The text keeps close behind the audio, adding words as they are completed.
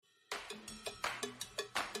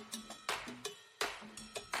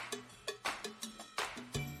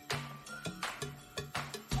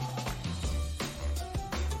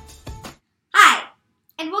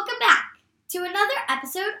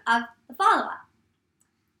episode of The Follow-Up.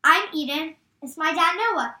 I'm Eden, it's my dad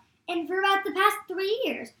Noah, and for about the past 3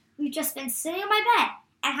 years, we've just been sitting on my bed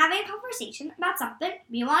and having a conversation about something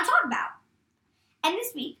we want to talk about. And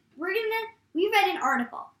this week, we read an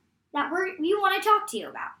article that we want to talk to you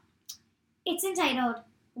about. It's entitled,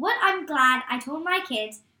 What I'm Glad I Told My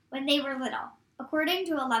Kids When They Were Little, according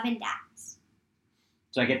to 11 Dads.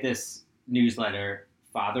 So I get this newsletter,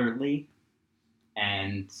 Fatherly,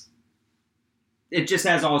 and it just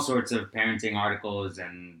has all sorts of parenting articles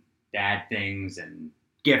and dad things and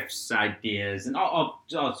gifts, ideas, and all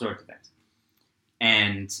sorts of things.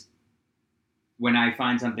 And when I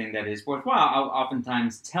find something that is worthwhile, I'll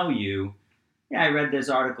oftentimes tell you, I read this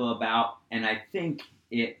article about, and I think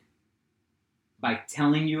by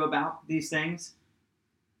telling you about these things,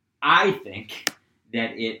 I think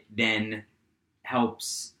that it then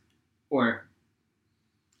helps or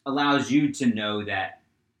allows you to know that,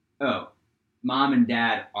 mom and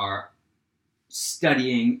dad are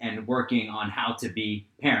studying and working on how to be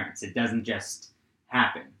parents. It doesn't just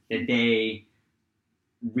happen. That they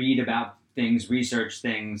read about things, research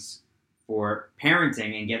things for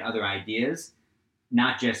parenting and get other ideas,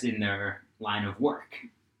 not just in their line of work.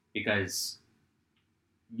 Because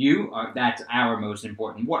that's our most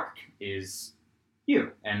important work, is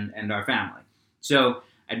you and our family. So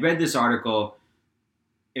I'd read this article.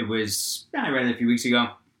 I read it a few weeks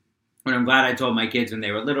ago. When I'm glad I told my kids when they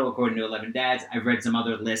were little, according to 11 Dads. I've read some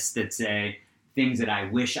other lists that say things that I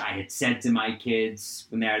wish I had said to my kids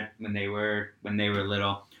when they were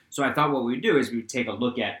little. So I thought what we would do is we would take a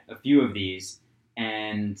look at a few of these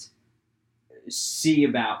and see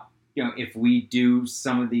about, if we do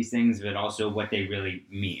some of these things, but also what they really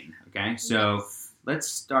mean. Okay, so let's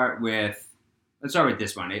start with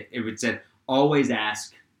this one. It would say, always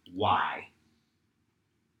ask why.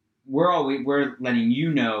 We're letting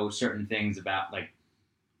you know certain things about like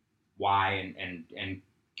why and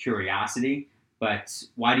curiosity, but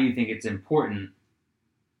why do you think it's important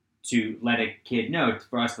to let a kid know,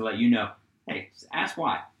 for us to let you know, hey, ask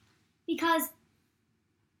why? Because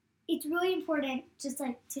it's really important just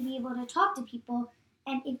like to be able to talk to people,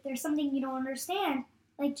 and if there's something you don't understand,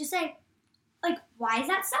 like just say, like, why is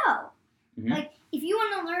that so? Mm-hmm. Like, if you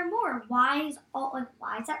want to learn more, why is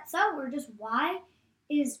that so? Or just why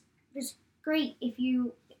is just great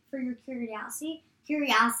for your curiosity,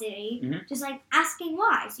 mm-hmm. just like asking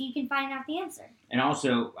why, so you can find out the answer. And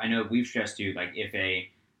also, I know we've stressed you, like if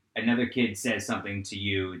another kid says something to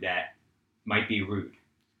you that might be rude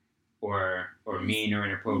or mean or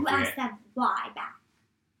inappropriate, you ask them why back,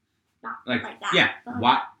 not like that. Yeah,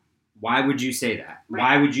 why would you say that? Right.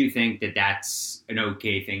 Why would you think that that's an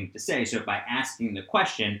okay thing to say? So by asking the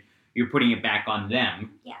question, you're putting it back on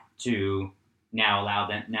them. Yeah. To now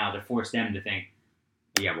to force them to think,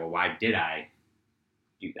 why did I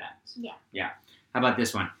do that? Yeah. Yeah. How about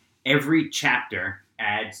this one? Every chapter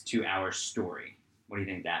adds to our story. What do you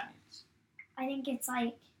think that means? I think it's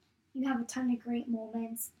like you have a ton of great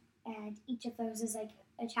moments, and each of those is like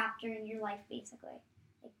a chapter in your life, basically.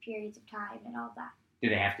 Like periods of time and all that. Do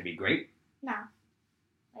they have to be great? No.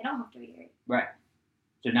 They don't have to be great. Right.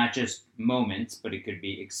 So not just moments, but it could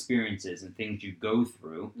be experiences and things you go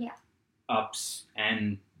through. Yeah. Ups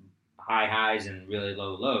and high highs and really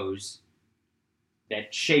low lows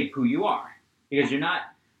that shape who you are. Because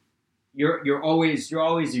you're always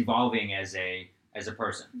evolving as a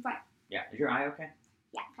person. Right. Yeah. Is your eye okay?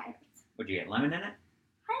 Yeah, kind of. Would you get lemon in it?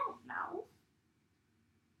 I don't know.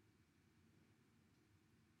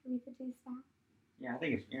 Can we produce that? Yeah,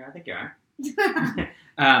 I think you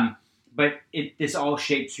are. But this all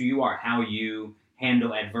shapes who you are, how you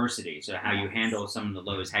handle adversity. So how you handle some of the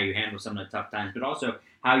lows, how you handle some of the tough times, but also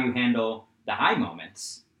how you handle the high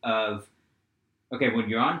moments of, when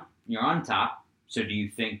you're on top. So do you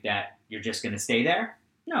think that you're just going to stay there?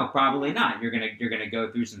 No, probably not. You're gonna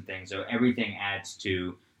go through some things. So everything adds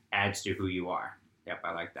to who you are. Yep,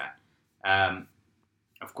 I like that.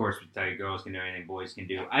 Of course, we tell you girls can do anything boys can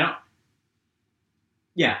do. I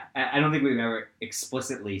don't think we've ever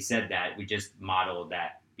explicitly said that. We just modeled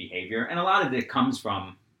that behavior. And a lot of it comes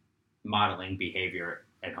from modeling behavior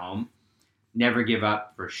at home. Never give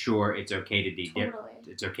up, for sure. It's okay to be different.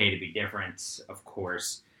 It's okay to be different, of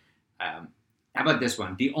course. How about this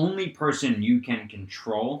one? The only person you can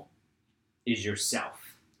control is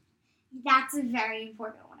yourself. That's a very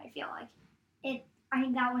important one, I feel like. I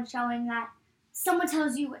think that one's showing that someone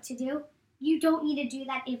tells you what to do. You don't need to do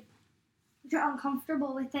that if you're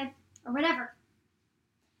uncomfortable with it or whatever.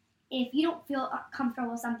 If you don't feel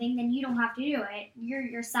comfortable with something, then you don't have to do it. You're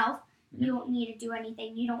yourself. Mm-hmm. You don't need to do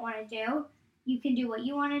anything you don't want to do. You can do what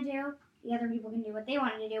you want to do, the other people can do what they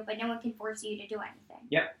want to do, but no one can force you to do anything.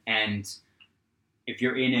 Yep. And if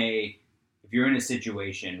you're in a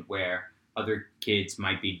situation where other kids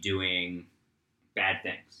might be doing bad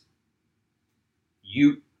things,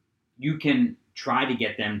 you can try to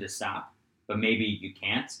get them to stop, but maybe you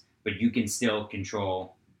can't. But you can still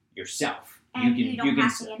control yourself. And you don't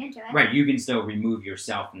have to get into it. Right. You can still remove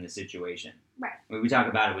yourself from the situation. Right. We talk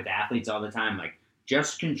about it with athletes all the time. Like,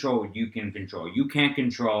 just control what you can control. You can't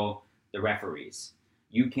control the referees.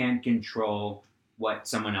 You can't control what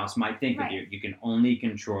someone else might think of you. You can only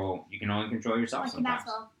control yourself like sometimes. In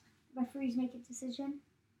basketball, referees make a decision.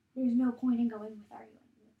 There's no point in going with arguing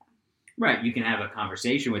with them. Right. You can have a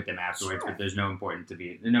conversation with them afterwards, Sure. but there's no reason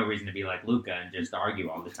to be like Luka and just argue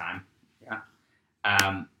all the time. Yeah.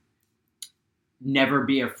 Never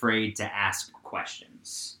be afraid to ask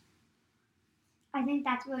questions. I think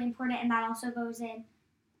that's really important, and that also goes in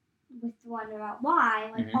with the one about why.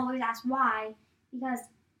 Like, always ask why, because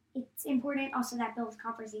it's important also that builds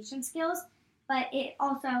conversation skills, but it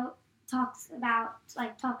also talks to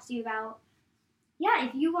you about,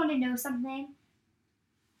 if you want to know something,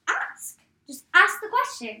 ask. Just ask the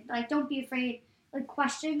question. Like, don't be afraid. Like,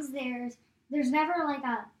 questions, there's never a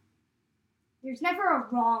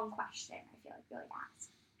wrong question, I feel like, really ask.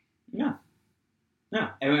 No,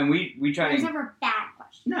 and we try There's to. never a bad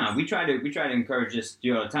question. No, we try to encourage this to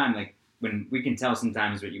do all the time. Like, when we can tell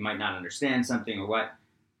sometimes that you might not understand something or what,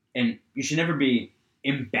 and you should never be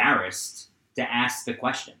embarrassed to ask the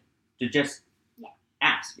question. To just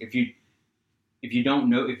ask. If you don't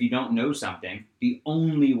know something, the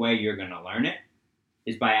only way you're going to learn it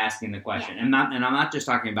is by asking the question. Yeah. And I'm not just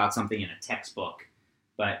talking about something in a textbook,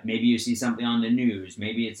 but maybe you see something on the news.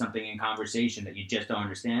 Maybe it's something in conversation that you just don't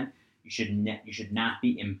understand. You should not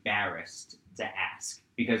be embarrassed to ask,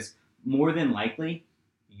 because more than likely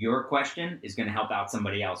your question is going to help out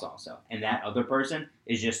somebody else also, and that other person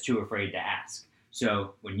is just too afraid to ask.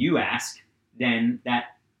 So when you ask, then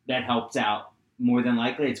that helps out. More than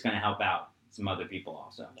likely, it's going to help out some other people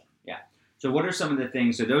also. Yeah. So what are some of the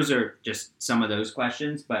things? So those are just some of those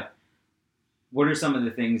questions, but what are some of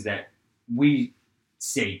the things that we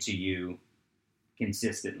say to you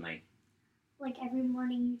consistently? Like, every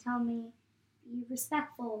morning you tell me, be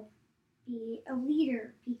respectful, be a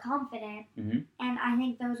leader, be confident. Mm-hmm. And I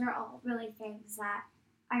think those are all really things that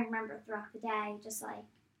I remember throughout the day, just like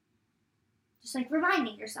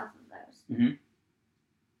reminding yourself of those. Mm-hmm.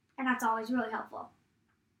 And that's always really helpful.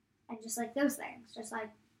 And just like those things, just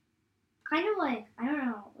like, kind of like, I don't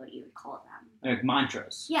know what you would call them. Like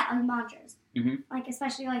mantras. Yeah, like mantras. Mm-hmm. Like,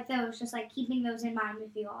 especially like those, just like keeping those in mind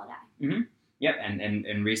with you all day. Mm-hmm. Yep,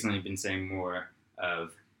 and recently I've been saying more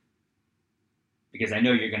of, because I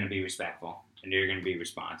know you're going to be respectful and you're going to be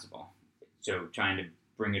responsible. So trying to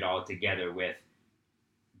bring it all together with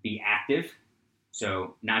be active.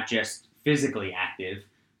 So not just physically active,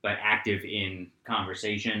 but active in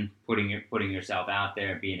conversation, putting yourself out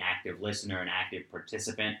there, be an active listener, an active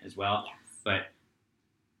participant as well. Yes. But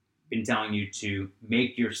been telling you to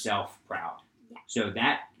make yourself proud. Yeah. So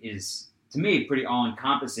that is, to me, pretty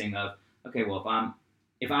all-encompassing of, okay, well,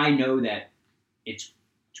 if I know that it's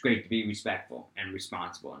great to be respectful and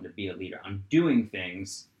responsible and to be a leader, I'm doing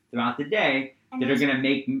things throughout the day that are going to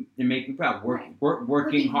make me proud.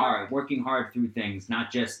 Working hard through things,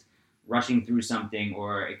 not just rushing through something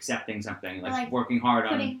or accepting something. Like working hard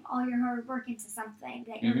on putting all your hard work into something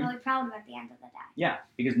that you're really proud of at the end of the day. Yeah,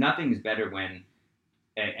 because nothing is better when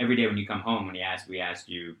every day when you come home, we ask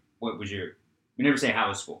you, what was we never say how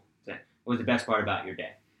was school. Say, what was the best part about your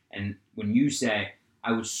day? And when you say,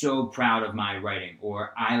 I was so proud of my writing,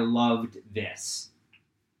 or I loved this,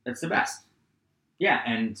 that's the best. Yeah,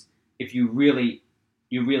 and if you really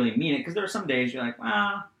mean it, because there are some days you're like,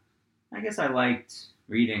 well, I guess I liked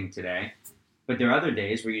reading today. But there are other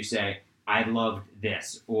days where you say, I loved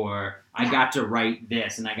this, or I got to write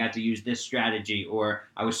this, and I got to use this strategy, or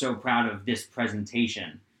I was so proud of this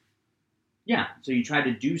presentation. Yeah, so you try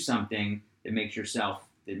to do something that makes yourself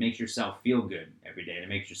feel good every day. That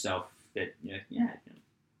makes yourself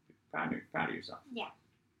proud of yourself. Yeah.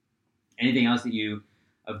 Anything else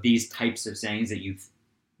of these types of sayings that you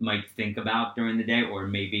might think about during the day, or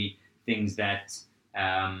maybe things that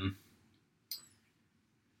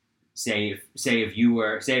say if you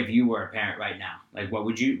were a parent right now, like what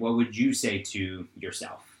would you say to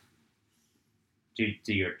yourself,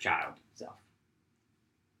 to your child self?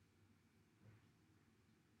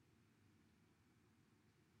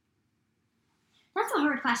 That's a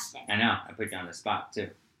hard question. I know. I put you on the spot too.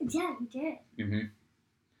 Yeah, you did. Mm-hmm.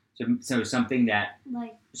 So something that,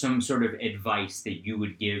 like, some sort of advice that you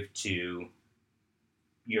would give to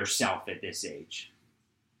yourself at this age.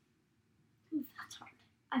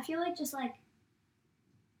 I feel like just like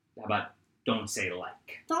How about don't say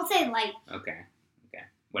like? don't say like. Okay.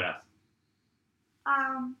 What else?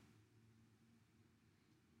 I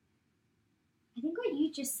think what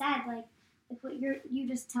you just said, like what you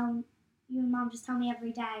and Mom just tell me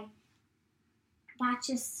every day. That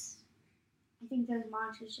just, I think those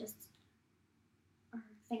mantras just are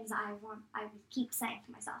things I would keep saying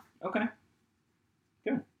to myself. Okay.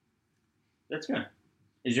 Good. That's good.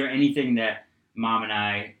 Is there anything that Mom and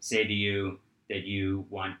I say to you that you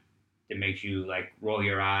want that makes you like roll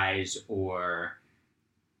your eyes or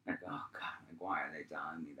like, oh God, like why are they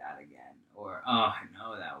telling me that again? Or oh, I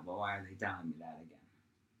know that, but why are they telling me that again?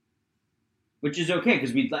 Which is okay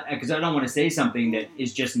because I don't want to say something that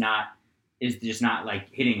is just not like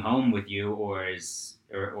hitting home with you or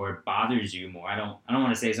or bothers you more. I don't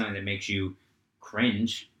want to say something that makes you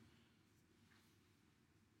cringe.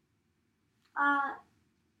 No.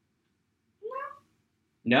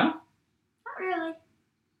 No? Not really.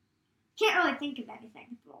 Can't really think of anything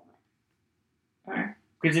at the moment. All right.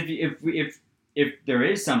 Because if there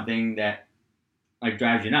is something that like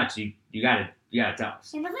drives you nuts, you gotta tell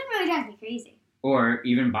us. It doesn't really drive me crazy. Or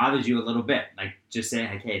even bothers you a little bit, like just say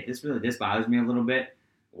like, hey, this bothers me a little bit.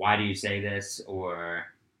 Why do you say this? Or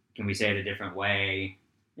can we say it a different way?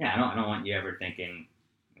 Yeah, I don't want you ever thinking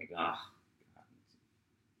like, oh.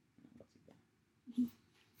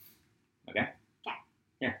 Okay. Okay.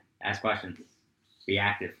 Yeah. Ask questions. Be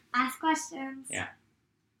active. Ask questions. Yeah.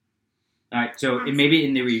 All right. So maybe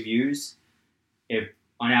in the reviews, if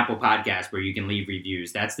on Apple Podcasts where you can leave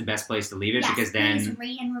reviews, that's the best place to leave it because then please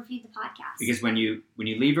rate and review the podcast. Because when you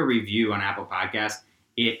leave a review on Apple Podcasts,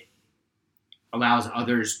 it allows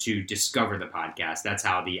others to discover the podcast. That's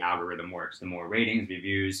how the algorithm works. The more ratings,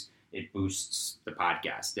 reviews, it boosts the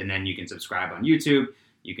podcast, and then you can subscribe on YouTube.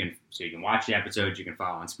 You can watch the episodes. You can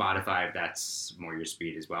follow on Spotify if that's more your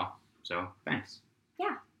speed as well. So thanks.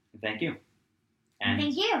 Yeah. And thank you. And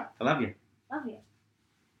thank you. I love you. Love you.